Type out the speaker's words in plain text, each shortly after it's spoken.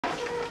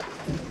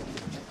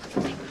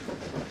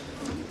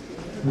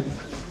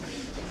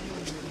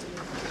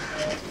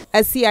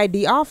A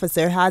CID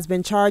officer has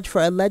been charged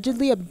for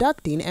allegedly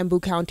abducting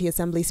Embu County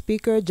Assembly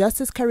Speaker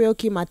Justice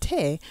Karaoke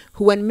Mate,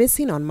 who went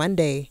missing on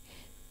Monday.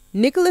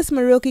 Nicholas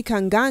Marilki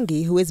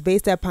Kangangi, who is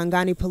based at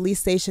Pangani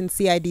Police Station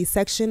CID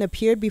section,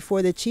 appeared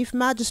before the Chief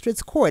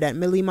Magistrate's Court at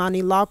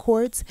Milimani Law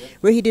Courts,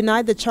 where he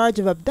denied the charge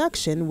of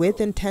abduction with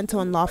intent to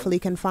unlawfully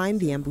confine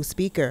the Embu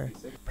Speaker.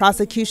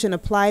 Prosecution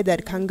applied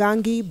that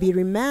Kangangi be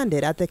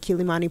remanded at the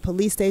Kilimani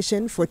Police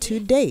Station for 2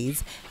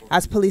 days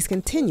as police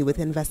continue with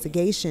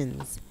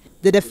investigations.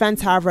 The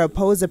defense, however,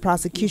 opposed the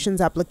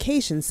prosecution's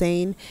application,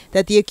 saying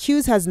that the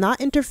accused has not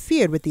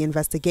interfered with the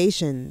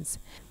investigations.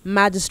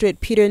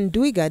 Magistrate Peter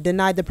Ndwiga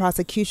denied the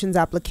prosecution's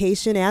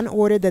application and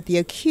ordered that the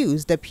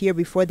accused appear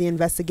before the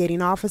investigating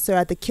officer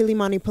at the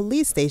Kilimani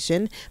Police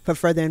Station for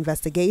further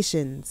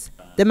investigations.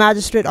 The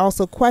magistrate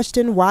also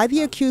questioned why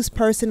the accused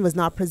person was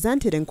not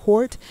presented in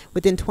court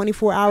within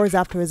 24 hours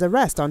after his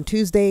arrest on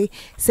Tuesday,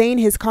 saying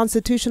his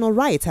constitutional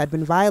rights had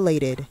been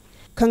violated.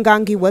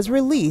 Kangangi was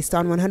released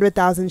on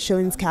 100,000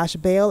 shillings cash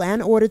bail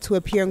and ordered to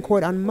appear in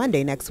court on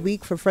Monday next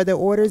week for further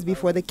orders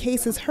before the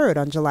case is heard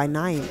on July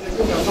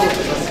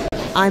 9th.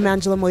 I'm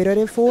Angela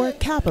Moirere for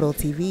Capital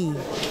TV.